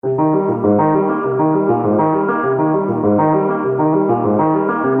Well,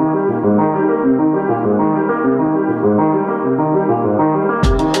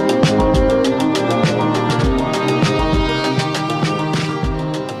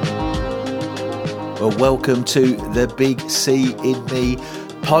 welcome to the Big C in Me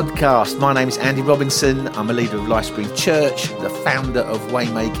podcast. My name is Andy Robinson. I'm a leader of Lifespring Church, the founder of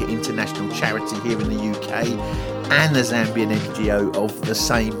Waymaker International Charity here in the UK, and the Zambian NGO of the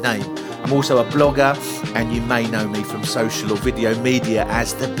same name. I'm also a blogger, and you may know me from social or video media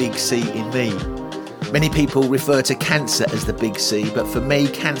as the Big C in Me. Many people refer to cancer as the Big C, but for me,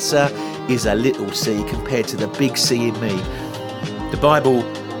 cancer is a little c compared to the Big C in me. The Bible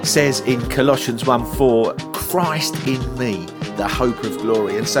says in Colossians 1:4, Christ in me, the hope of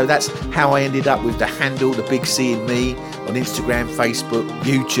glory. And so that's how I ended up with the handle, the Big C in me, on Instagram, Facebook,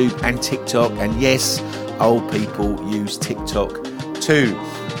 YouTube and TikTok. And yes, old people use TikTok too.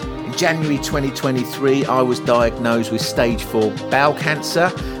 In January 2023, I was diagnosed with stage 4 bowel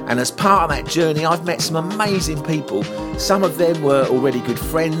cancer. And as part of that journey, I've met some amazing people. Some of them were already good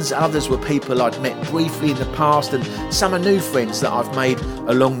friends. Others were people I'd met briefly in the past. And some are new friends that I've made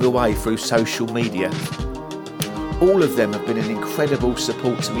along the way through social media. All of them have been an incredible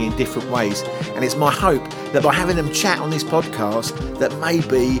support to me in different ways. And it's my hope that by having them chat on this podcast, that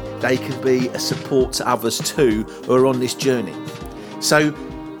maybe they can be a support to others too who are on this journey. So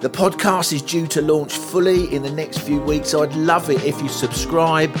the podcast is due to launch fully in the next few weeks. So I'd love it if you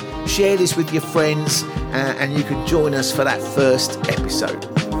subscribe, share this with your friends, and you can join us for that first episode.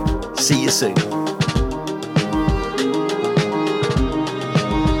 See you soon.